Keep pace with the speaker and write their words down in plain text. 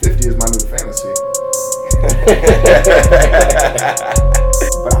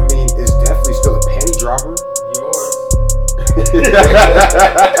But I mean, it's definitely still a panty dropper. Yours.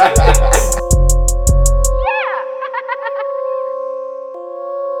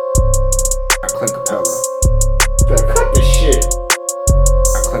 Clint Capella. Better cut this shit.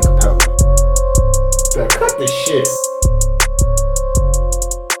 Clint Capella. Better cut this shit.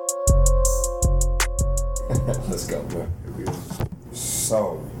 Let's go, man.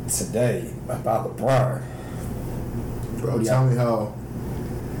 So, today, about LeBron. Bro, tell me how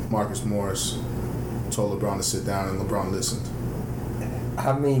Marcus Morris told LeBron to sit down and LeBron listened.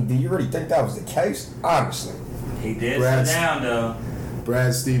 I mean, do you really think that was the case? Honestly. He did Brad's- sit down though.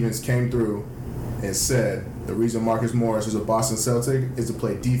 Brad Stevens came through and said the reason Marcus Morris is a Boston Celtic is to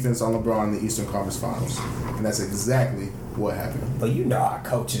play defense on LeBron in the Eastern Conference Finals. And that's exactly what happened. But you know how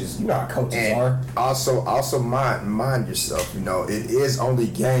coaches are. And also mind yourself, you know, it is only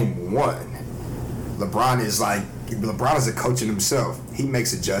game one. LeBron is a coach in himself. He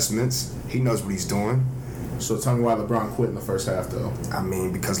makes adjustments. He knows what he's doing. So tell me why LeBron quit in the first half, though. I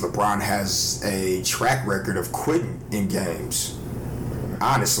mean, because LeBron has a track record of quitting in games.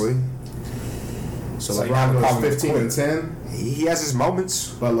 Honestly. So So LeBron you goes gotta 15 and 10, He has his moments.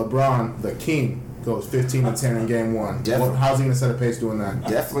 but LeBron, the king, goes 15 and 10 in game one. Definitely. How's he going to set a pace doing that?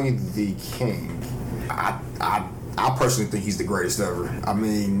 Definitely the king. I personally think he's the greatest ever. I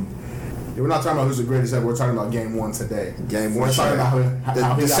mean, We're not talking about who's the greatest ever. We're talking about game one today. game We're one. talking about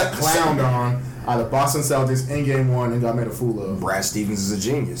how he the got se- clowned on by the Boston Celtics in game one and got made a fool of. Brad Stevens is a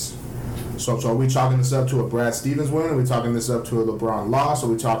genius. So are we chalking this up to a Brad Stevens win? Are we talking this up to a LeBron loss? Are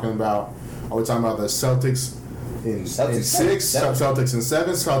we talking about the Celtics in Celtics- six, Celtics. Celtics in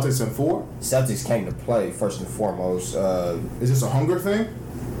seven, Celtics in four? Celtics came to play first and foremost. Is this a hunger thing?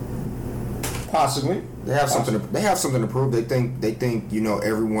 Possibly. They have something. They have something to prove. They think you know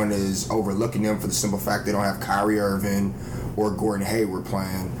everyone is overlooking them for the simple fact they don't have Kyrie Irving or Gordon Hayward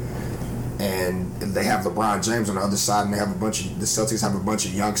playing, and they have LeBron James on the other side, and the Celtics have a bunch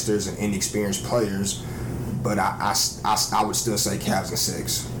of youngsters and inexperienced players. But I would still say Cavs in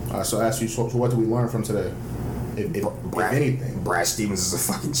six. So I ask you, so what do we learn from today? If anything. Brad Stevens is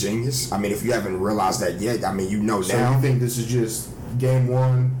a fucking genius. I mean, if you haven't realized that yet, I mean, you know So now. you think this is just game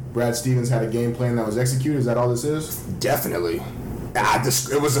one? Brad Stevens had a game plan that was executed. Is that all this is? Definitely.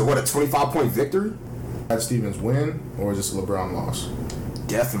 It was a 25-point victory. Brad Stevens win, or is this a LeBron loss?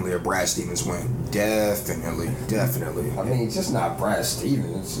 Definitely a Brad Stevens win. Definitely. I mean, it's just not Brad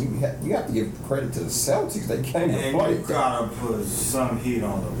Stevens. You have to give credit to the Celtics. They came to And play. you gotta put some heat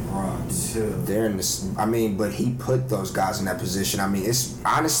on LeBron too. They're in this. I mean, but he put those guys in that position. I mean, it's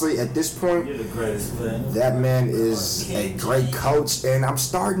honestly at this point, You're the greatest player. that man is a great coach, and I'm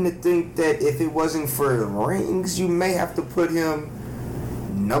starting to think that if it wasn't for the rings, you may have to put him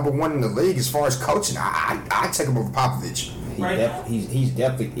number one in the league as far as coaching. I take him over Popovich. He's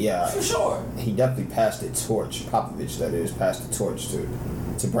definitely For sure. He definitely passed the torch. Popovich, that is, passed the torch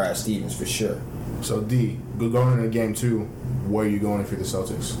to Brad Stevens for sure. So D, going into game two, where are you going if you're the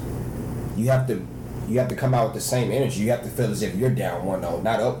Celtics? You have to come out with the same energy. You have to feel as if you're down 1-0,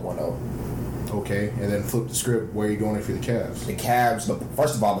 not up 1-0. Okay, and then flip the script. Where are you going if you're the Cavs? The Cavs,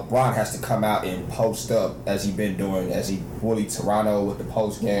 first of all, LeBron has to come out and post up as he's been doing, as he bullied Toronto with the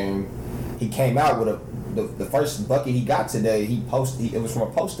post game. He came out with the first bucket he got today. It was from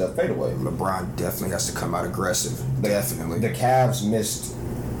a post up fadeaway. LeBron definitely has to come out aggressive. Definitely. The Cavs missed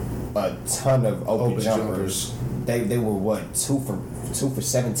a ton of open jumpers. They were what, 2 for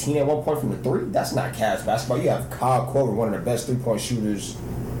 17 at one point from the three? That's not Cavs basketball. You have Kyle Korver, one of the best 3-point shooters,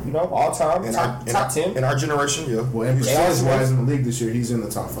 you know, all time. Top 10 in our generation. Yeah. Well, and percentage wise in the league this year, he's in the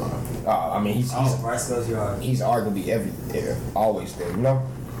top 5. I mean, he's Bryce goes yard. he's arguably always there, you know.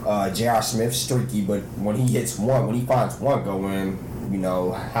 J.R. Smith streaky, but when he hits one, when he finds one go in, you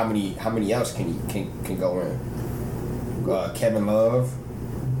know, how many else can go in? Kevin Love,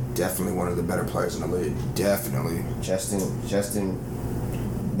 Definitely one of the better players in the league. Definitely. Justin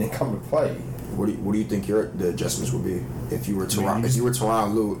didn't come to play. What do you think the adjustments would be if you were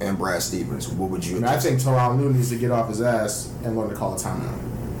Tyronn Lue and Brad Stevens? What would you? I think Tyronn Lue needs to get off his ass and learn to call a timeout.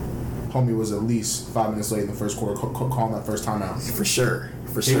 Homie was at least 5 minutes late in the first quarter calling that first timeout. For sure.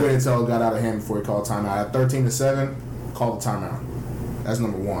 He waited until it got out of hand before he called a timeout. At 13-7, call the timeout. That's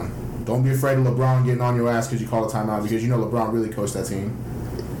number one. Don't be afraid of LeBron getting on your ass because you call a timeout, because you know LeBron really coached that team.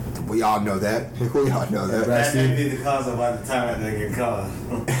 We all know that. That may be the cause of why the timeout they get called.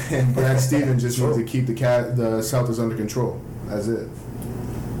 And Brad Stevens just needs to keep the Celtics under control. That's it.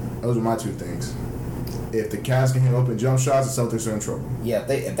 Those are my two things. If the Cavs can hit open jump shots, the Celtics are in trouble. Yeah,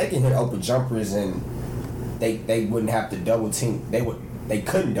 if they can hit open jumpers and they wouldn't have to double team. They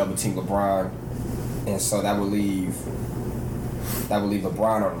couldn't double team LeBron. and so that would leave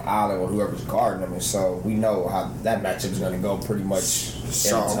LeBron on the island or whoever's guarding him, and so we know how that matchup is going to go pretty much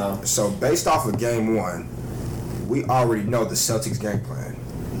every time. So based off of game one, we already know the Celtics game plan.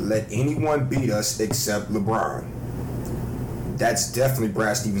 Let anyone beat us except LeBron. That's definitely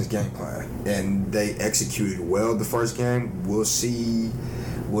Brad Stevens' game plan, and they executed well the first game. We'll see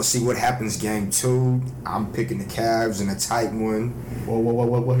what happens game two. I'm picking the Cavs in a tight one.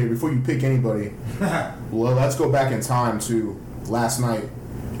 Well, here, before you pick anybody, well, let's go back in time to last night.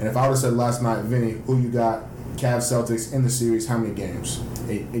 And if I would have said last night, Vinny, who you got, Cavs, Celtics in the series, how many games?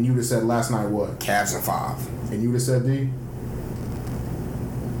 And you would have said last night what? Cavs in 5. And you would have said D?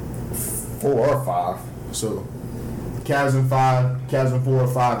 4 or 5. So, Cavs in 5, Cavs in 4 or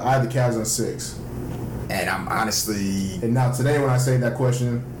 5. I had the Cavs in 6. And I'm honestly... And now today when I say that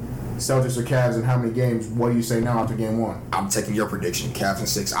question, Celtics or Cavs in how many games, what do you say now after game one? I'm taking your prediction, Cavs in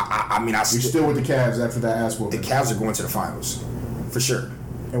 6. You're still with the Cavs after that ass whooping. The Cavs are going to the finals, for sure.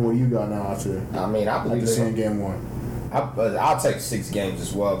 And what do you got now after? I mean, I believe after seeing game one. I'll take 6 games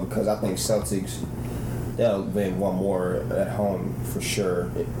as well because I think Celtics, they'll win one more at home for sure.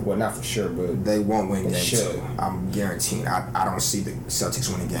 Well, not for sure, but they won't win game should. 2. I'm guaranteeing. I don't see the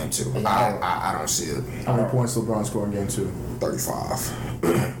Celtics winning game 2. Yeah. I don't see it. How many points LeBron score in game 2? 35.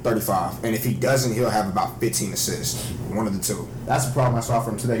 35. And if he doesn't, he'll have about 15 assists. One of the two. That's the problem I saw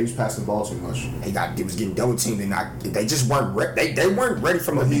from him today. He was passing the ball too much. He was getting double teamed and they just weren't ready. They weren't ready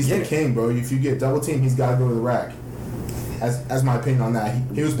from the beginning. He's the king, bro. If you get double teamed, he's got to go to the rack. As my opinion on that.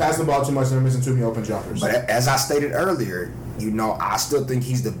 He was passing the ball too much and they're missing too many open jumpers. But as I stated earlier, I still think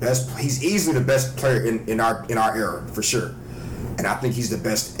he's the best. He's easily the best player in our era, for sure. And I think he's the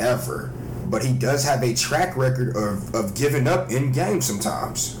best ever. But he does have a track record of giving up in games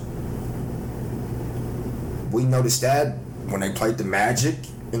sometimes. We noticed that when they played the Magic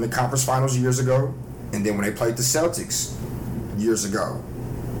in the conference finals years ago, and then when they played the Celtics years ago,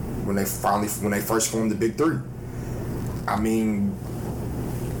 when they first formed the Big Three. I mean,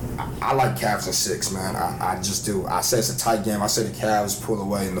 I like Cavs in 6, man. I just do. I say it's a tight game. I say the Cavs pull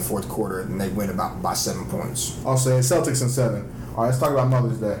away in the fourth quarter and they win by 7 points. I'll say Celtics in 7. All right, let's talk about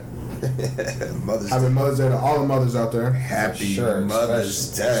Mother's Day. Happy Mother's Day to all the mothers out there. Happy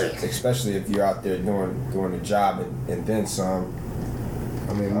Mother's Day. Especially if you're out there doing the job and then some.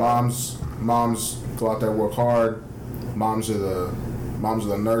 I mean, moms go out there and work hard. Moms are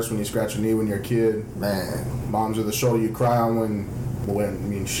the nurse when you scratch your knee when you're a kid. Man. Moms are the shoulder you cry on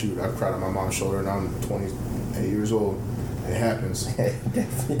I've cried on my mom's shoulder and I'm 28 years old. It happens. It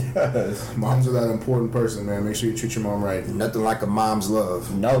definitely does. Moms are that important person, man. Make sure you treat your mom right. Nothing like a mom's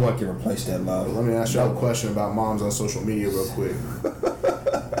love. No one can replace that love. Let me ask y'all a question about moms on social media real quick.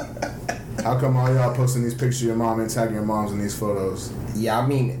 How come all y'all posting these pictures of your mom and tagging your moms in these photos? Yeah, I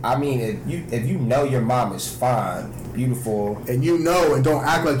mean, if you know your mom is fine, beautiful, and you know, and don't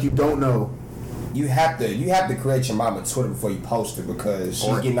act like you don't know. You have to create your mom a Twitter before you post it because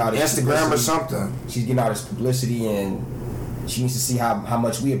she's getting all this Instagram or something. She's getting all this publicity and she needs to see how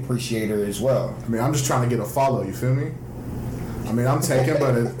much we appreciate her as well. I mean, I'm just trying to get a follow. You feel me? I mean, I'm taking,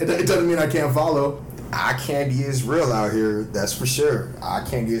 but it doesn't mean I can't follow. Eye candy is real out here, that's for sure. Eye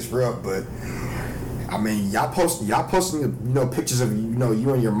candy is real, but I mean, y'all posting pictures of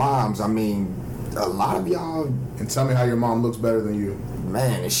you and your moms. I mean, a lot of y'all. And tell me how your mom looks better than you.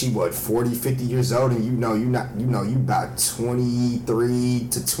 Man, is she 40, 50 years old, and you about 23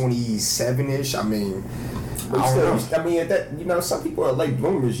 to 27ish. I mean, some people are late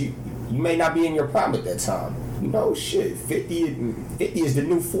bloomers. You may not be in your prime at that time. 50 is the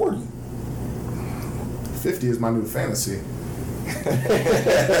new 40. 50 is my new fantasy.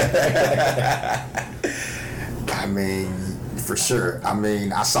 I mean, for sure. I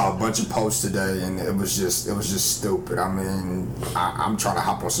mean, I saw a bunch of posts today, and it was just stupid. I mean, I'm trying to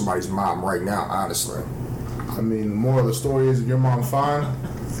hop on somebody's mom right now, honestly. I mean, the moral of the story is if your mom's fine,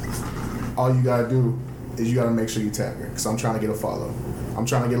 all you gotta do is you gotta make sure you tag her. Because I'm trying to get a follow. I'm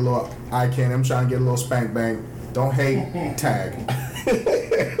trying to get a little eye candy. I'm trying to get a little spank bang. Don't hate, tag.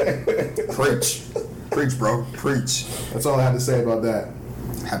 Preach. Preach, bro. Preach. That's all I have to say about that.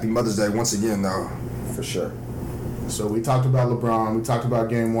 Happy Mother's Day once again, though. For sure. So we talked about LeBron. We talked about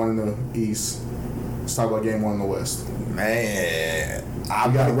Game 1 in the East. Let's talk about Game 1 in the West. Man. We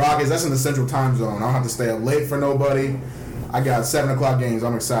got the Rockets. That's in the Central Time Zone. I don't have to stay up late for nobody. I got 7 o'clock games.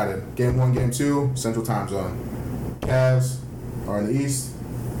 I'm excited. Game 1, Game 2, Central Time Zone. Cavs are in the East,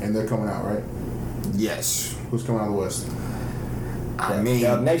 and they're coming out, right? Yes. Who's coming out of the West? I mean,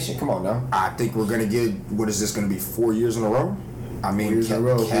 Dub Nation, come on now. I think we're going to get, what is this going to be, 4 years in a row? I mean,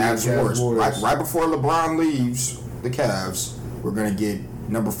 Cavs Warriors. Right before LeBron leaves the Cavs, we're going to get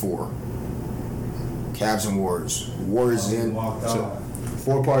number 4. Cavs and Warriors. Warriors in. So,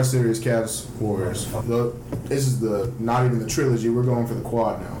 4-part series, Cavs, Warriors. This is not even the trilogy. We're going for the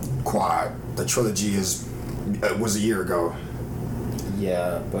quad now. Quad. The trilogy was a year ago.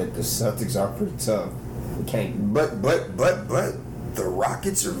 Yeah, but the Celtics are pretty tough. We can't. But the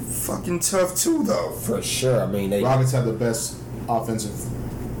Rockets are fucking tough too, though. For sure. I mean, they Rockets have the best offensive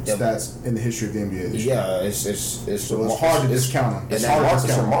stats in the history of the NBA this year. Yeah, it's hard to discount them. It's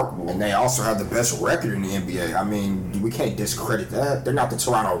remarkable. And they also have the best record in the NBA. I mean, we can't discredit that. They're not the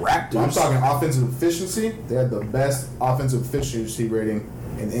Toronto Raptors. I'm talking offensive efficiency. They have the best offensive efficiency rating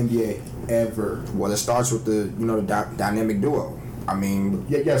in the NBA ever. Well, it starts with the dynamic duo. I mean,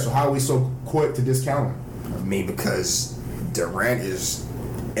 yeah. So how are we so quick to discount them? I mean, because Durant is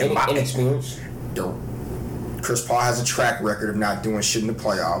inexperienced. Chris Paul has a track record of not doing shit in the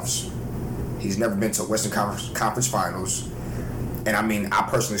playoffs. He's never been to Western Conference Finals. And I mean, I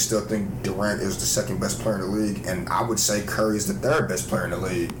personally still think Durant is the second best player in the league, and I would say Curry is the third best player in the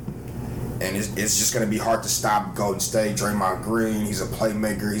league. And it's just going to be hard to stop Golden State. Draymond Green, he's a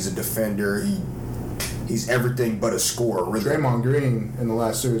playmaker, he's a defender, he's everything but a scorer. Really. Draymond Green in the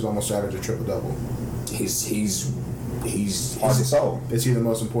last series almost averaged a triple-double. He's hard to solve. Is he the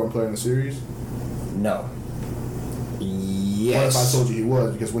most important player in the series? No. Yes. What if I told you he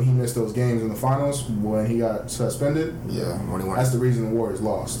was? Because when he missed those games in the finals, when he got suspended, that's the reason the Warriors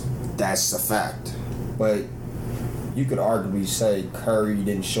lost. That's a fact. But you could arguably say Curry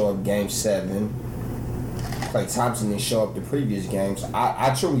didn't show up Game 7. Klay Thompson didn't show up the previous games.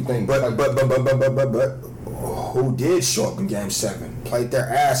 I truly think. But who did show up in Game 7? Played their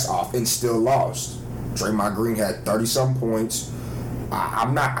ass off and still lost. Draymond Green had 30-something points.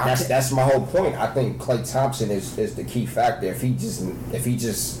 That's my whole point. I think Klay Thompson is the key factor. If he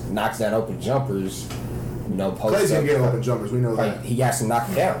just knocks down open jumpers, Klay's gonna get open jumpers. We know that. He has to knock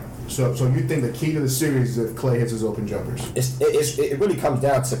it down. So you think the key to the series is if Klay hits his open jumpers? It really comes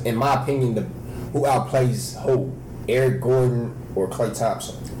down to, in my opinion, who outplays who, Eric Gordon or Klay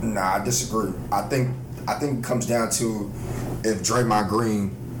Thompson. Nah, I disagree. I think it comes down to if Draymond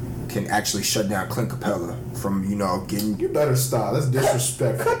Green can actually shut down Clint Capella from getting. You better stop. That's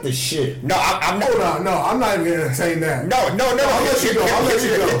disrespectful. Cut the shit. No, I'm not. Hold on. No, I'm not even gonna entertain that. No. I'll let you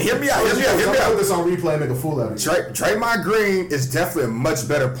go. Hear me out. I'll put this on replay and make a fool out of you. Draymond Green is definitely a much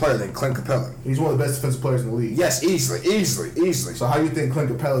better player than Clint Capella. He's one of the best defensive players in the league. Yes, easily. So how do you think Clint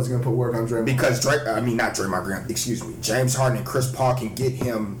Capella is gonna put work on Draymond? Because not Draymond Green. Excuse me. James Harden and Chris Paul can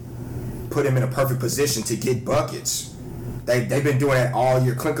put him in a perfect position to get buckets. They've been doing that all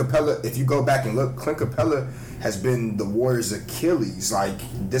year. Clint Capella, if you go back and look, Clint Capella has been the Warriors' Achilles like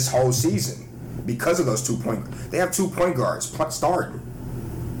this whole season because of those 2 point. They have 2 point guards starting.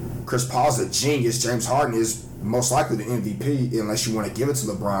 Chris Paul's a genius. James Harden is most likely the MVP unless you want to give it to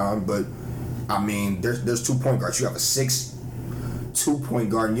LeBron. But I mean, there's 2 point guards. You have a 6'2" point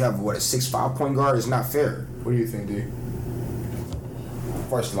guard, and you have a 6'5" point guard. It's not fair. What do you think, D?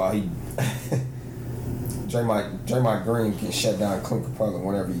 First of all, Draymond Green can shut down Clint Capella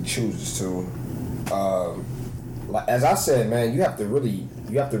whenever he chooses to. As I said, man, you have to really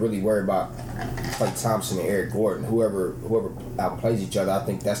worry about Klay Thompson and Eric Gordon, whoever outplays each other. I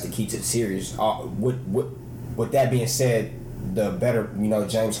think that's the key to the series. With that being said, the better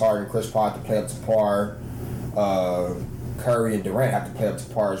James Harden, Chris Paul have to play up to par. Curry and Durant have to play up to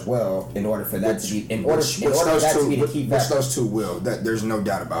par as well in order for that to be the key factor. Which those two will. There's no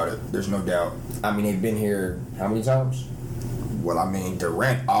doubt about it. There's no doubt. I mean, they've been here how many times? Well, I mean,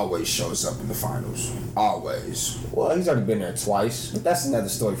 Durant always shows up in the finals. Always. Well, he's already been there twice, but that's another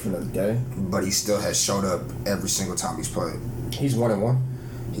story for another day. But he still has showed up every single time he's played. He's 1-1.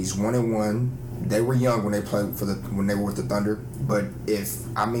 He's 1-1. They were young when they played when they were with the Thunder. But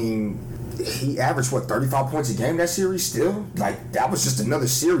he averaged 35 points a game that series still? Like, that was just another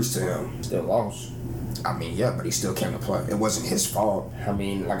series to him. Still lost. I mean, yeah, but he still came to play. It wasn't his fault. I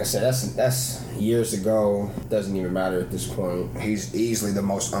mean, like I said, that's years ago. Doesn't even matter at this point. He's easily the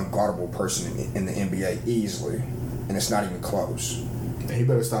most unguardable person in the NBA, easily. And it's not even close. And he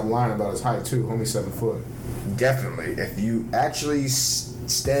better stop lying about his height, too. Only 7 foot. Definitely. If you actually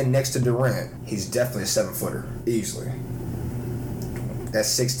stand next to Durant, he's definitely a 7-footer, easily. That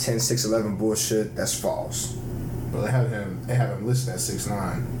 6'10", 6'11" bullshit, that's false. Well, they have him listed at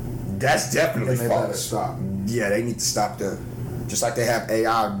 6'9". That's definitely they false. Better stop. Yeah, they need to stop just like they have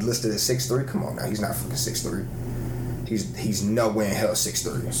AI listed at 6'3". Come on now, he's not fucking 6'3". He's no way in hell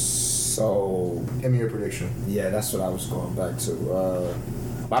 6'3". So, give me your prediction. Yeah, that's what I was going back to.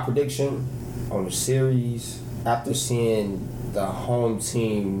 My prediction on the series, after seeing the home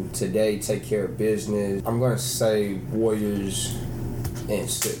team today take care of business, I'm going to say Warriors in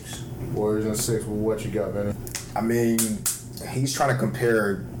 6. Warriors in 6. Well, what you got, Benny? I mean, he's trying to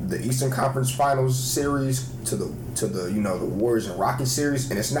compare the Eastern Conference Finals series to the the Warriors and Rockets series,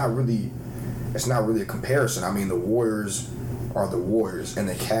 and it's not really a comparison. I mean, the Warriors are the Warriors, and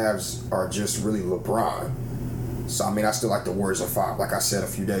the Cavs are just really LeBron. So I mean, I still like the Warriors at 5. Like I said a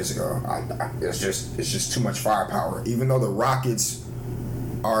few days ago, it's just too much firepower. Even though the Rockets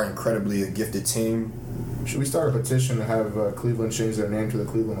are incredibly a gifted team. Should we start a petition to have Cleveland change their name to the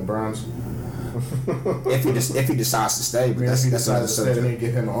Cleveland Browns? if he decides to stay, but that's another subject. They need to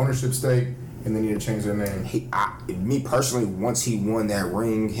give him an ownership stake, and they need to change their name. Me personally, once he won that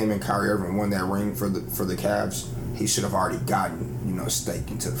ring, him and Kyrie Irving won that ring for the Cavs, he should have already gotten a stake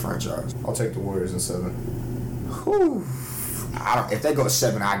into the franchise. I'll take the Warriors in 7. Whew. If they go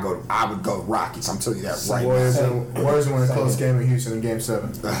 7, I would go Rockets. I'm telling you that right now. Warriors win a close game in Houston in Game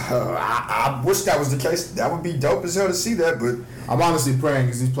 7. I wish that was the case. That would be dope as hell to see that, but I'm honestly praying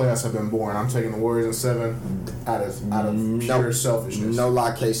because these playoffs have been boring. I'm taking the Warriors in 7 out of pure selfishness. No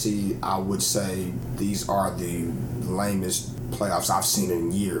lie, Casey. I would say these are the lamest playoffs I've seen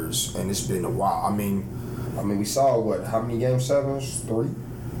in years, and it's been a while. I mean, we saw how many Game 7s? 3.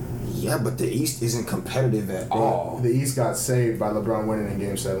 Yeah, but the East isn't competitive at all. The East got saved by LeBron winning in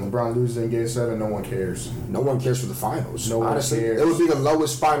Game 7. LeBron loses in Game 7, no one cares. No one cares for the finals. No one cares. It would be the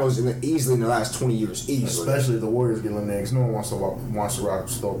lowest finals easily in the last 20 years. Easily. Especially if the Warriors get eliminated. No one wants the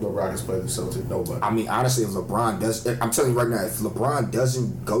Rockets play the Celtics. Nobody. I mean, honestly, if LeBron does... I'm telling you right now, if LeBron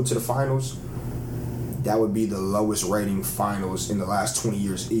doesn't go to the finals, that would be the lowest rating finals in the last 20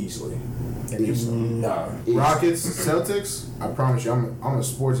 years easily. No. Rockets, Celtics, I promise you, I'm a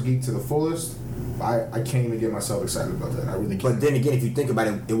sports geek to the fullest. I can't even get myself excited about that. I really can't. But then again, if you think about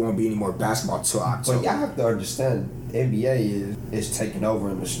it, it won't be any more basketball till October. But y'all have to understand, NBA is taking over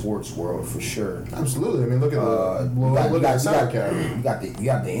in the sports world for sure. Absolutely. I mean, look at the salary cap. You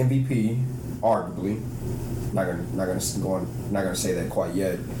got the MVP, arguably. Not gonna say that quite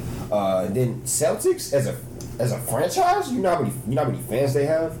yet. Then Celtics as a franchise, you know how many fans they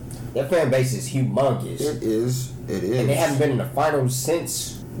have? Their fan base is humongous. It is. And they haven't been in the finals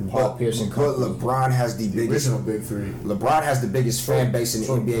since Paul Pierce and But LeBron has the biggest original big 3. LeBron has the biggest fan base in the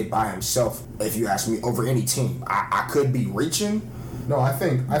NBA by himself. If you ask me, over any team, I could be reaching. No, I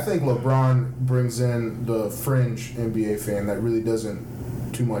think LeBron brings in the fringe NBA fan that really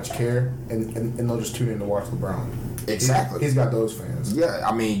doesn't too much care, and they'll just tune in to watch LeBron. Exactly. He's got those fans. Yeah,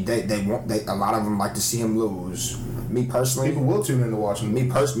 I mean, they a lot of them like to see him lose. Me personally, people will tune in to watch him. Me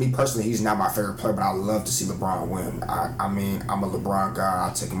personally, he's not my favorite player, but I love to see LeBron win. I mean, I'm a LeBron guy.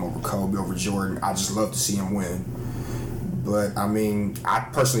 I take him over Kobe, over Jordan. I just love to see him win. But I mean, I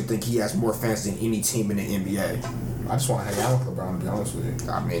personally think he has more fans than any team in the NBA. I just want to hang out with LeBron, to be honest with you.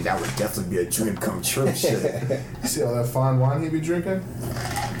 I mean, that would definitely be a dream come true. Shit. See all that fine wine he be drinking?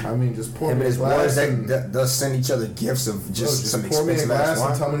 I mean, just pour him me and his a glass. They'll send each other gifts of just some pour me a expensive glass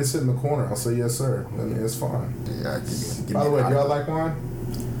wine. and tell me to sit in the corner. I'll say yes, sir. I mean, it's fine. Yeah. By the way, do y'all like wine?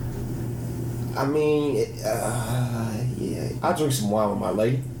 I mean, yeah. I drink some wine with my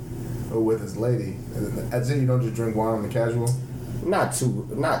lady. Or with his lady? As in, you don't just drink wine on the casual? Not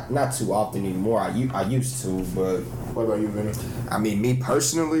too often anymore. I used to, but what about you, Vinny? I mean, me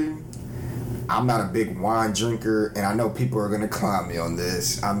personally, I'm not a big wine drinker, and I know people are gonna clown me on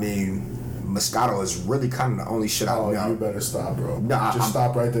this. I mean, Moscato is really kind of the only shit I know. Oh, you better stop, bro. Nah,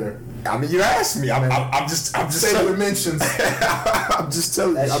 stop right there. I mean, you asked me. I'm just saying the mentions. I'm just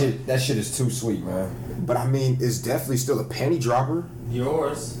telling you. That shit is too sweet, man. But I mean, it's definitely still a panty dropper.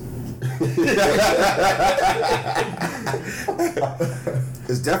 Yours.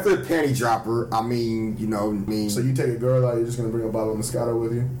 It's definitely a panty dropper. I mean, So you take a girl out, you're just gonna bring a bottle of Moscato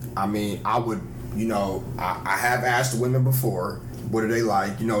with you? I mean, I would. I have asked women before. What do they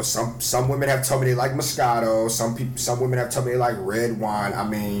like? Some women have told me they like Moscato. Some women have told me they like red wine. I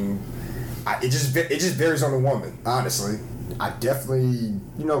mean, it just varies on the woman. Honestly, I definitely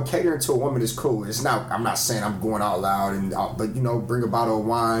catering to a woman is cool. It's not. I'm not saying I'm going out loud but bring a bottle of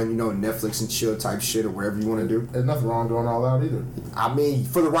wine. Netflix and chill type shit or whatever you want to do. There's nothing wrong going all out either. I mean,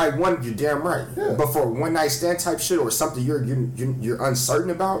 for the right one, you're damn right. Yeah. But for a one night stand type shit or something you're uncertain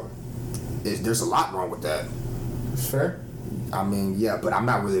about, there's a lot wrong with that. It's fair. I mean, yeah, but I'm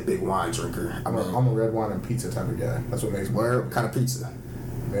not really a big wine drinker. I'm a red wine and pizza type of guy. That's what makes me. What kind of pizza?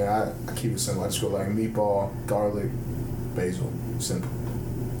 Man, I keep it simple. I just go like meatball, garlic, basil. Simple.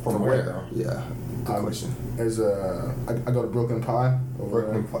 From where? Yeah. Good question. There's I go to Brooklyn Pie.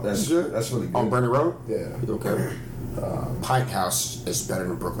 Brooklyn Pie. That's good. That's really good. On Bernie Road? Yeah. Okay. Pint House is better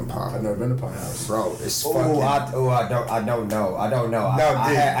than Brooklyn Pie. I've never been to Pint House. Bro, it's I don't know.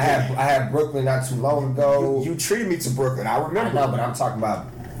 I had Brooklyn not too long ago. You treated me to Brooklyn. I remember. I know, but I'm talking about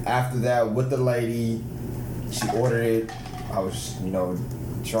after that with the lady. She ordered it. I was,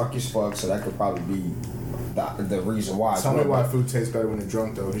 drunk as fuck, so that could probably be the reason why. Tell me why food tastes better when you're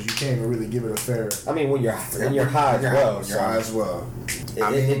drunk, though, because you can't even really give it a fair. I mean, when you're high as well. You're high as well.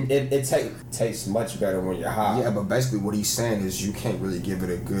 It tastes much better when you're high. Yeah, but basically what he's saying is you can't really give it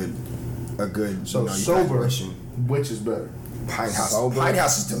a good. So sober, which is better? Pint House. Sober. Pint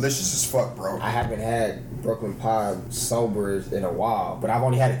House is delicious as fuck, bro. I haven't had Brooklyn Pie sober in a while, but I've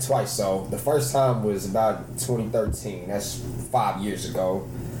only had it twice. So the first time was about 2013. That's 5 years ago.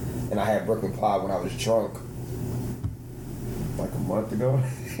 And I had Brooklyn Pie when I was drunk, like a month ago.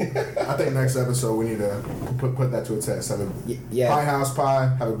 I think next episode we need to put that to a test. Have a Yeah. Pie House pie,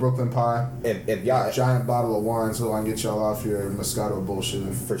 have a Brooklyn pie. If y'all A giant bottle of wine so I can get y'all off your Moscato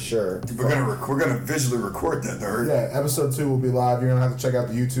bullshit. for sure. We're gonna visually record that, though. Yeah, episode 2 will be live. You're gonna have to check out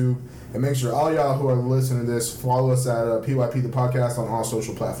the YouTube and make sure all y'all who are listening to this follow us at PYP the podcast on all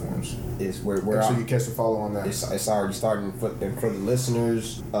social platforms. We're Make sure you catch the follow on that. It's already starting for the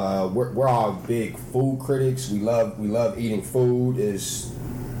listeners. We're all big food critics. We love eating food. Is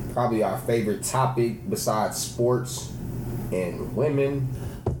probably our favorite topic besides sports and women.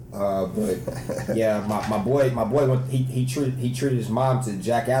 But yeah, my boy went, he treated his mom to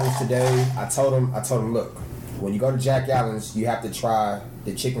Jack Allen's today. I told him, look, when you go to Jack Allen's, you have to try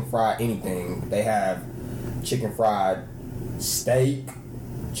the chicken fried anything. They have chicken fried steak,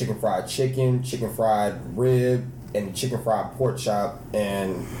 chicken fried chicken, chicken fried rib, and chicken fried pork chop.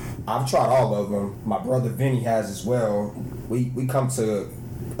 And I've tried all of them. My brother Vinny has as well. We come to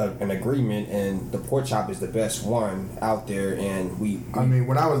an agreement, and the pork chop is the best one out there. And I mean,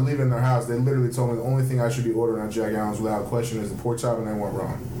 when I was leaving their house, they literally told me the only thing I should be ordering on Jack Allen's without question is the pork chop, and they weren't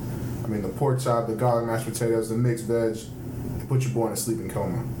wrong. I mean, the pork chop, the garlic mashed potatoes, the mixed veg, they put your boy in a sleeping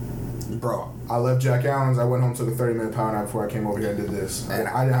coma. Bro, I left Jack Allen's. I went home, took a 30-minute power nap before I came over here and did this. And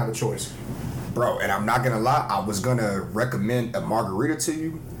I didn't have a choice. Bro, and I'm not gonna lie, I was gonna recommend a margarita to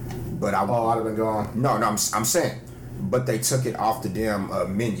you, but I'd have been gone. No, I'm saying, but they took it off the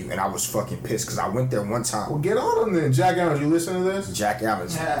damn menu, and I was fucking pissed because I went there one time. Well, get on them then. Jack Allen's, you listen to this? Jack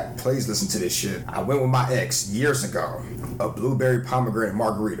Allen's, please listen to this shit. I went with my ex years ago, a blueberry pomegranate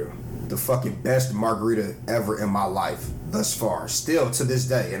margarita. The fucking best margarita ever in my life thus far. Still to this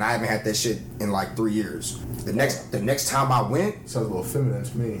day, and I haven't had that shit in like 3 years. The next time I went, sounds a little feminine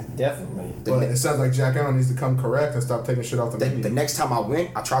to me. definitely. But it sounds like Jack Allen needs to come correct and stop taking shit off the menu. The next time I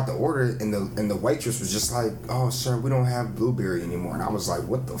went, I tried to order it, and the waitress was just like, "Oh, sir, we don't have blueberry anymore." And I was like,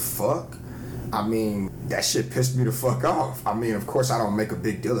 "What the fuck?" I mean, that shit pissed me the fuck off. I mean, of course, I don't make a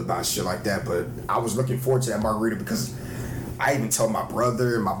big deal about shit like that, but I was looking forward to that margarita because I even told my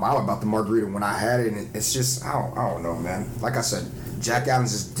brother and my mom about the margarita when I had it, and it's just, I don't know, man. Like I said, Jack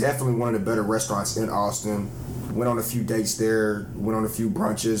Allen's is definitely one of the better restaurants in Austin. Went on a few dates there, went on a few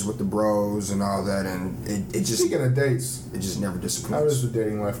brunches with the bros and all that, and it just... Speaking of dates, it just never disappoints. How is the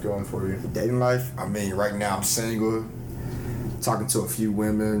dating life going for you? Dating life? I mean, right now I'm single, talking to a few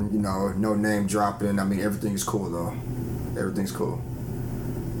women, no name dropping. I mean, everything is cool, though. Everything's cool.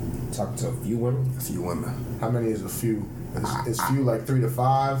 Talking to a few women? A few women. How many is a few? Is few like 3 to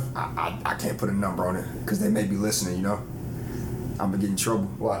 5? I can't put a number on it because they may be listening, I'm gonna get in trouble.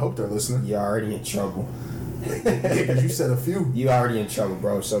 Well, I hope they're listening. You're already in trouble. Because you said a few. You already in trouble,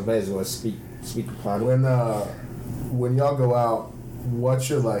 bro. So may as well speak upon it. When y'all go out, what's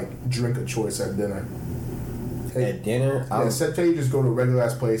your drink of choice at dinner? At dinner, say you just go to a regular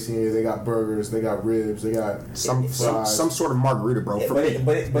ass place and they got burgers, they got ribs, they got some sort of margarita, bro. But it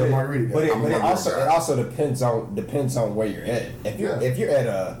also depends on where you're at. If you're at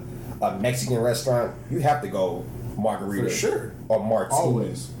a Mexican restaurant, you have to go margarita for sure or martini.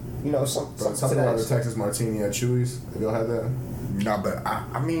 Always. Something about the Texas martini at Chuy's. Have y'all had that? No, but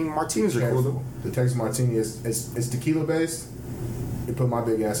I mean martinis are cool though. The Texas martini is tequila based. It put my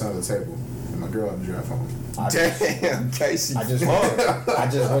big ass on the table, and my girl had to drive home. Damn, Casey. I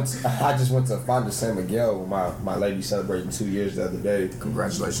just went to Fonda San Miguel with my lady celebrating 2 years the other day.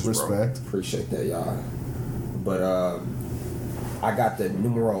 Congratulations, respect. Bro. Appreciate that, y'all. But I got the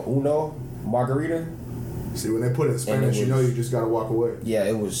numero uno margarita. See, when they put it in Spanish, you just gotta walk away. Yeah,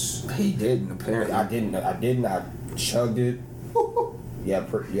 it was. He didn't apparently. I didn't. I chugged it.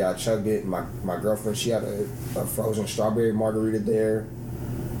 I chugged it. My girlfriend, she had a frozen strawberry margarita there,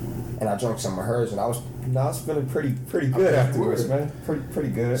 and I drank some of hers, and I was No, it's feeling pretty good afterwards, man. Pretty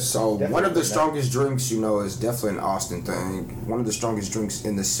good. So Definitely one of the good. strongest drinks, is definitely an Austin thing. One of the strongest drinks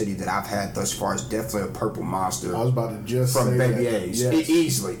in the city that I've had thus far is definitely a Purple Monster I was about to just from say Baby that. A's. Yes.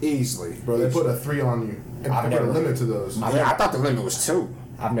 Easily. Bro, they put a 3 on you. And I've they put a never- limit to those. I thought the limit was 2.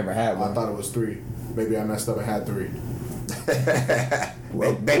 I've never had I one. thought it was 3. Maybe I messed up and had 3.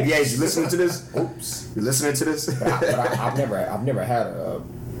 Baby A's, you listening to this? Oops. You listening to this? I've never had a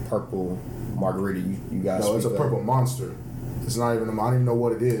purple margarita. You guys. No, it's a speak of. Purple Monster. It's not even. I don't even know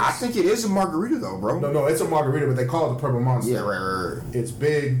what it is. I think it is a margarita though, bro. No, it's a margarita, but they call it the Purple Monster. Yeah, right. It's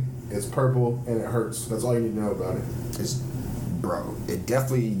big, it's purple, and it hurts. That's all you need to know about it. It's, bro, it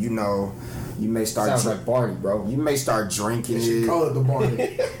definitely, you may start. Sounds like Barney, bro. You may start drinking They should it. call it the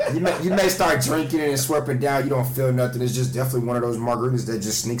Barney. You may start drinking it and swerping down. You don't feel nothing. It's just definitely one of those margaritas that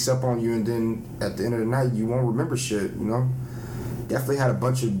just sneaks up on you, and then at the end of the night, you won't remember shit. Definitely had a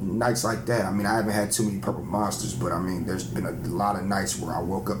bunch of nights like that. I mean, I haven't had too many Purple Monsters, but I mean, there's been a lot of nights where I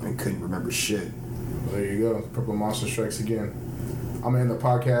woke up and couldn't remember shit. Well, there you go. Purple Monster strikes again. I'm gonna end the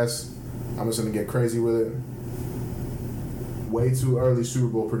podcast. I'm just gonna get crazy with it. Way too early Super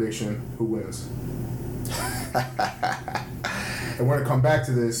Bowl prediction. Who wins? And we're gonna come back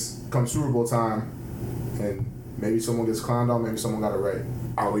to this come Super Bowl time, and maybe someone gets clowned on, maybe someone got it right.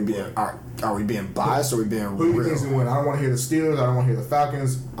 Are we being biased or are we being Who do you real? think's gonna win? I don't want to hear the Steelers. I don't want to hear the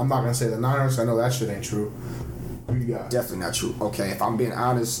Falcons. I'm not gonna say the Niners. I know that shit ain't true. Who you got? Definitely not true. Okay, if I'm being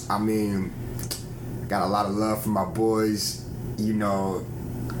honest, I mean, got a lot of love for my boys.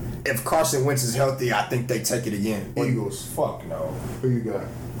 If Carson Wentz is healthy, I think they take it again. Eagles. Fuck no. Who you got?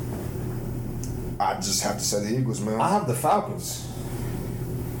 I just have to say the Eagles, man. I have the Falcons.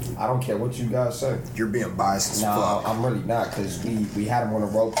 I don't care what you guys say. You're being biased as No, fuck. I'm really not, because we had them on the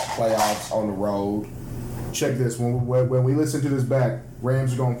road playoffs on the road. Check this. When we listen to this back,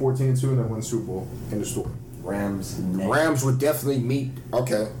 Rams are going 14-2 and they win the Super Bowl. End of story. Rams. Rams would definitely meet.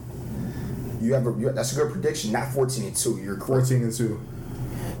 Okay, that's a good prediction. Not 14-2. You're correct. 14-2.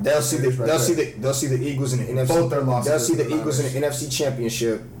 They'll see Right they'll see the Eagles in the NFC. Both their losses They'll see to the the Eagles in the NFC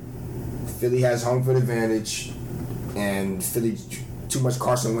Championship. Philly has home field advantage, and Philly too much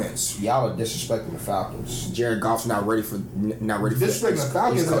Carson Wentz. Y'all are disrespecting the Falcons. Jared Goff's not ready for Disrespecting the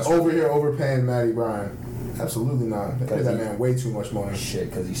Falcons East is Coast. over here overpaying Matty Bryan. Absolutely not. They pay that man way too much money. Shit,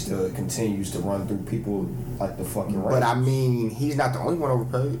 because he still continues to run through people like the fucking Rams. But I mean, he's not the only one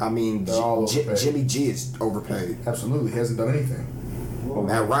overpaid. I mean, They're all overpaid. Jimmy G is overpaid. Absolutely. He hasn't done anything.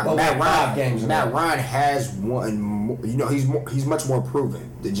 Matt But like 5 games in a Matt row. Ryan has won. He's much more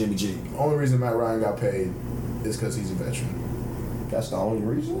proven than Jimmy G. The only reason Matt Ryan got paid is because he's a veteran. That's the only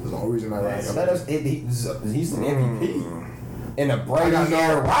reason. That's the only reason Matt Ryan got paid. He's an MVP. In a Brady I got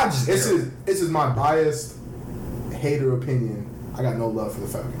Aaron Rodgers. This is my biased hater opinion. I got no love for the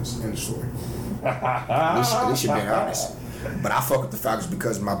Falcons. End of story. At least you're being honest. But I fuck with the Falcons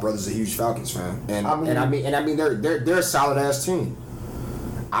because my brother's a huge Falcons fan, and I mean they're a solid ass team.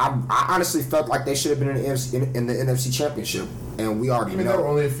 I honestly felt like they should have been in the NFC Championship, and we already They know. were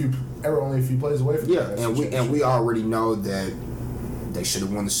only a few plays away from Yeah, that. and we already know that they should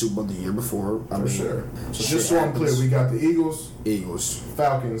have won the Super Bowl the year before. For sure. So shit just so I'm clear, happens. we got the Eagles.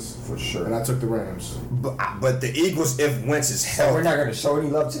 Falcons, For sure. and I took the Rams. But the Eagles, if Wentz is So healthy, we're not going to show any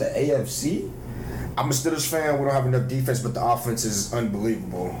love to the AFC? I'm a Steelers fan. We don't have enough defense, but the offense is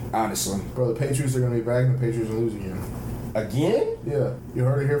unbelievable, honestly. Bro, the Patriots are going to be back, and the Patriots are losing again. Again? Yeah, you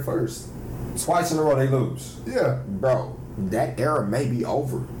heard it here first. Twice in a row they lose. Yeah. Bro, that era may be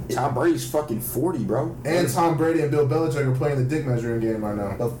over. Tom Brady's fucking 40, bro. And Tom Brady and Bill Belichick are playing the dick measuring game right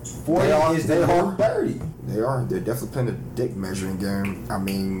now. The 40 is the whole 30. They are. They're definitely playing a dick measuring game. I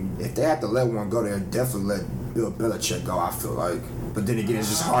mean, if they had to let one go, they'd definitely let Bill Belichick go, I feel like. But then again, it's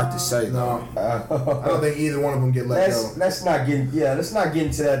just hard to say, though. No, I don't think either one of them get let go. Let's not get into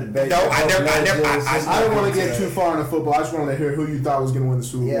that debate. No, I never- I don't want to get too far into football. I just wanted to hear who you thought was going to win the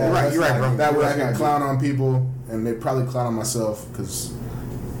Super Bowl. Yeah, You're right, bro. That way I Let's can not clown on people and maybe probably clown on myself because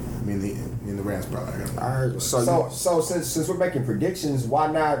the Rams probably are going to. All right, so So since we're making predictions, why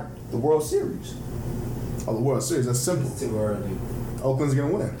not the World Series? Oh, the World Series. That's simple. It's too early. Oakland's going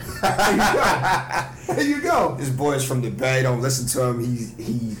to win. There you go. this boy's from the Bay. Don't listen to him.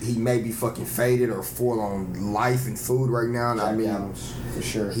 He may be fucking faded or full on life and food right now. And I mean, for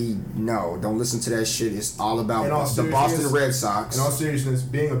sure. don't listen to that shit. It's all about In all the Boston seriousness- Red Sox. In all seriousness,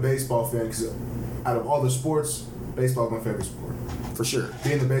 being a baseball fan, because out of all the sports, baseball is my favorite sport. For sure.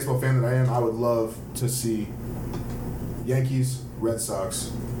 Being the baseball fan that I am, I would love to see Yankees, Red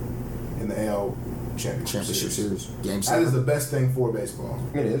Sox in the AL Championship Series. Game That is 7. the best thing for baseball.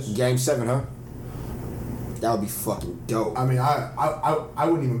 It is. Game 7, huh? That would be fucking dope. I mean, I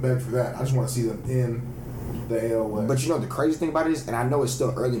wouldn't even beg for that. I just want to see them in the AL West. But you know the crazy thing about it is, and I know it's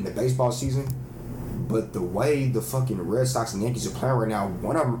still early in the baseball season, but the way the fucking Red Sox and Yankees are playing right now,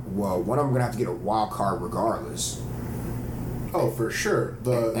 one of them gonna have to get a wild card regardless. Oh, for sure.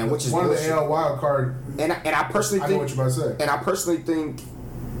 Which is one bullshit. of the AL wild card. And I personally think. I know what you're about to say. And I personally think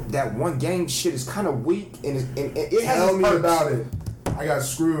that one game shit is kind of weak, and it has Tell its me perks. about it. I got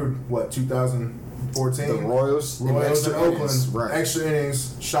screwed. 2014? The Royals in Oakland, innings, right? extra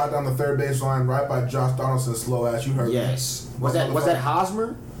innings, shot down the third baseline right by Josh Donaldson's slow ass. You heard Yes. me. Was that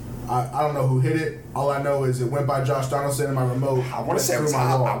Hosmer? I don't know who hit it. All I know is it went by Josh Donaldson and my remote. I want to say it was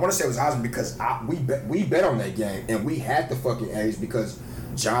my wall. I want to say it was Hosmer because we bet on that game and we had the fucking A's because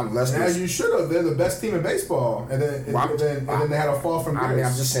John Lester. And as you should have. They're the best team in baseball, and then they had a fall from grace. I mean,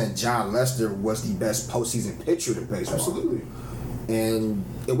 I'm just saying John Lester was the best postseason pitcher in baseball. Absolutely. And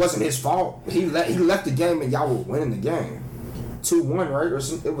it wasn't his fault. He left the game and y'all were winning the game, 2-1, right? Or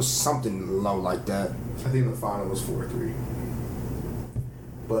it was something low like that. I think the final was 4-3.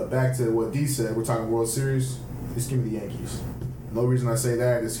 But back to what D said, we're talking World Series. Just give me the Yankees. No reason I say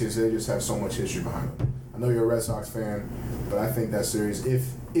that is because they just have so much history behind them. I know you're a Red Sox fan, but I think that series,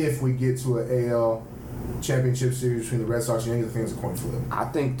 if we get to an AL championship series between the Red Sox and Yankees, I think it's a coin flip. I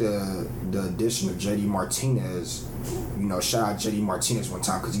think the addition of JD Martinez, shout out JD Martinez one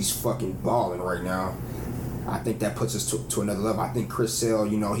time because he's fucking balling right now. I think that puts us to another level. I think Chris Sale,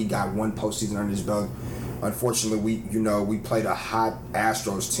 he got one postseason under his belt. Unfortunately, we played a hot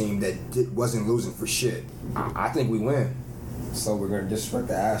Astros team that wasn't losing for shit. I think we win. So we're gonna disrespect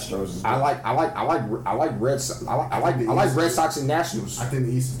the Astros. I like Red Sox and Nationals. I think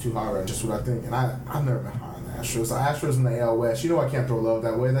the East is too high right now. Just what I think, and I've never been high on the Astros. The Astros in the AL West. I can't throw love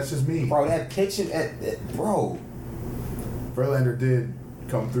that way. That's just me. Bro, that pitching bro. Verlander did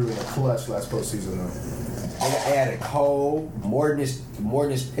come through in the clutch last postseason though. They added Cole. Morton has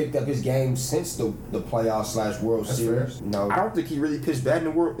picked up his game since the playoffs / World That's Series. fair. No, I don't think he really pitched bad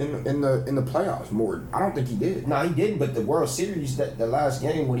in the playoffs. More, I don't think he did. No, he didn't. But the World Series, the last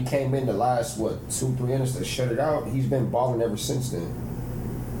game when he came in, the last 2-3 innings to shut it out, he's been balling ever since then.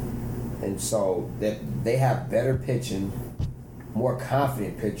 And so they have better pitching, more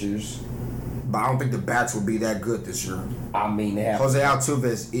confident pitchers. But I don't think the bats will be that good this year. I mean, they have Jose Altuve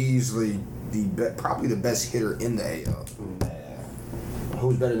is easily probably the best hitter in the AL.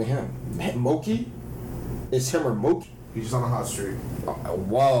 Who's better than him? Mookie? It's him or Mookie? He's just on a hot streak.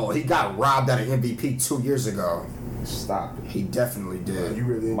 Whoa, he got robbed out of MVP 2 years ago. Stop it. He definitely did. You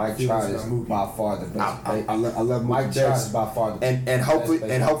really Mike Trout is by far the best. I love Mike Mookie Trout Betts. is by far the best. And hopefully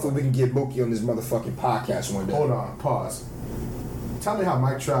we can get Mookie on this motherfucking podcast one day. Hold on, pause. Tell me how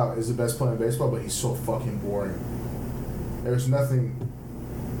Mike Trout is the best player in baseball, but he's so fucking boring. There's nothing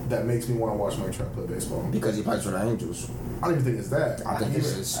that makes me want to watch Mike Trout play baseball. Because he plays for the Angels. I don't even think it's that. I think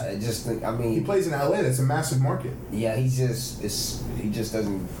it's I just think. I mean, he plays in LA. That's a massive market. yeah, he just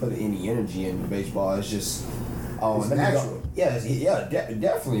doesn't put any energy into baseball. It's just It's natural.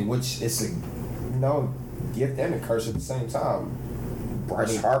 Definitely. Which it's a gift and a curse at the same time.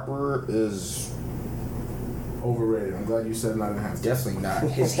 Bryce Harper is Overrated. I'm glad you said 9.5. definitely not.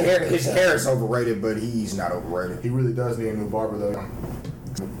 His hair is overrated, but he's not overrated. He really does need a new barber though.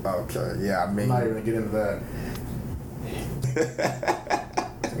 Okay, yeah, I mean, I'm not even gonna get into that.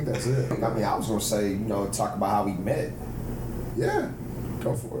 I think that's it. I mean, I was gonna say, talk about how we met. Yeah,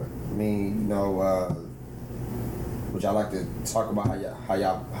 go for it. I mean, would y'all like to talk about how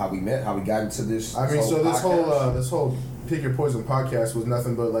we met, how we got into this? I mean, so podcast? this whole Pick Your Poison podcast was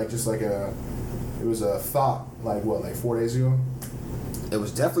nothing but it was a thought, like 4 days ago? it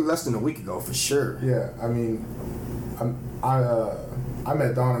was definitely less than a week ago for sure. Yeah, I mean, I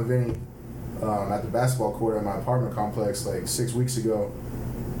met Don and Vinny at the basketball court at my apartment complex 6 weeks ago,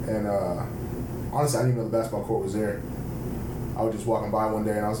 and honestly, I didn't even know the basketball court was there. I was just walking by one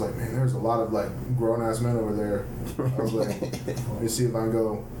day, and I was like, man, there's a lot of grown ass men over there. I was like, let me see if I can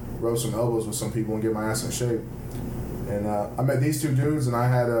go rub some elbows with some people and get my ass in shape. And I met these two dudes, and I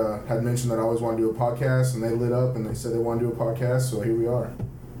had mentioned that I always want to do a podcast, and they lit up and they said they want to do a podcast, so here we are.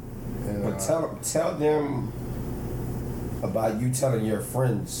 And But tell them about you telling your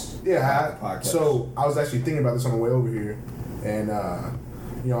friends. yeah, about the podcast. so I was actually thinking about this on the way over here, and I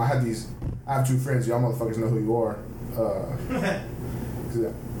have two friends. Y'all motherfuckers know who you are.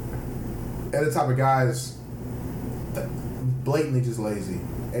 They're the type of guys that blatantly just lazy.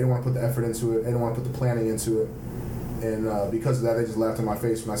 They don't want to put the effort into it. They don't want to put the planning into it. And because of that, they just laughed in my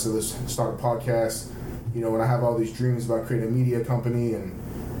face when I said, let's start a podcast. When I have all these dreams about creating a media company and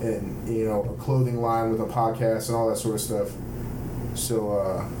a clothing line with a podcast and all that sort of stuff.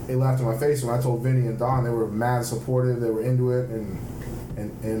 So they laughed in my face when I told Vinny and Don. They were mad supportive. They were into it, and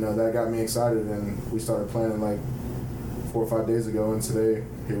that got me excited. And we started planning like 4 or 5 days ago, and today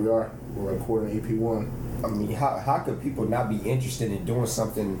here we are. We're recording EP1. I mean, how could people not be interested in doing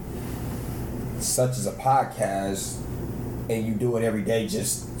something such as a podcast, and you do it every day,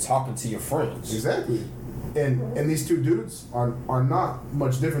 just talking to your friends? Exactly. And these two dudes are not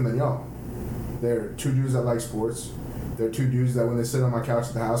much different than y'all. They're two dudes that like sports. They're two dudes that when they sit on my couch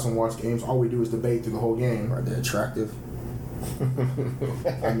at the house and watch games, all we do is debate through the whole game. Are they attractive?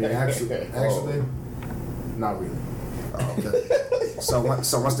 I mean, actually, not really. Oh, okay. So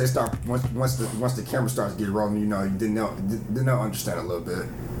once they start, once the camera starts getting rolling, you know, then they'll understand a little bit.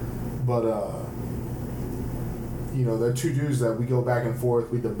 But you know, they're two dudes that we go back and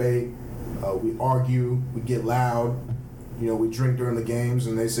forth, we debate, we argue, we get loud. You know, we drink during the games,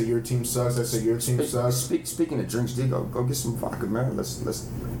 and they say your team sucks. I say your team sucks. Speaking of drinks, D, go get some vodka, man. Let's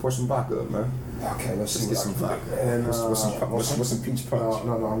pour some vodka up, man. Okay, let's get some vodka. And with some peach punch.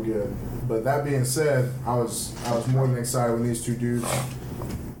 No, I'm good. But that being said, I was more than excited when these two dudes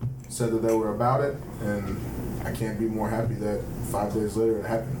said that they were about it, and I can't be more happy that 5 days later it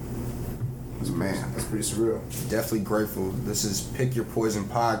happened. That's pretty surreal. Definitely grateful. This is Pick Your Poison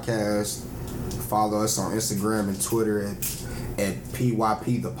Podcast. Follow us on Instagram and Twitter at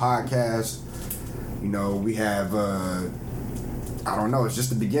PYP the podcast. You know, we have I don't know, it's just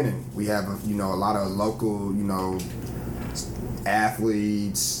the beginning. We have a lot of local,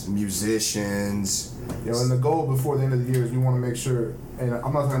 athletes, musicians. And the goal before the end of the year is we want to make sure, and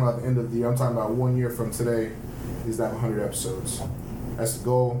I'm not talking about the end of the year, I'm talking about 1 year from today, is to have 100 episodes. That's the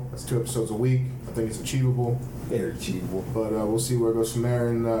goal. That's 2 episodes a week. I think it's achievable. Very achievable. But we'll see where it goes from there.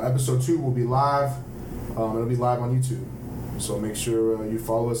 And episode 2 will be live. It'll be live on YouTube. So make sure you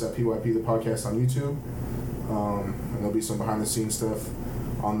follow us at PYP the podcast on YouTube. And there'll be some behind the scenes stuff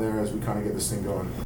on there as we kind of get this thing going.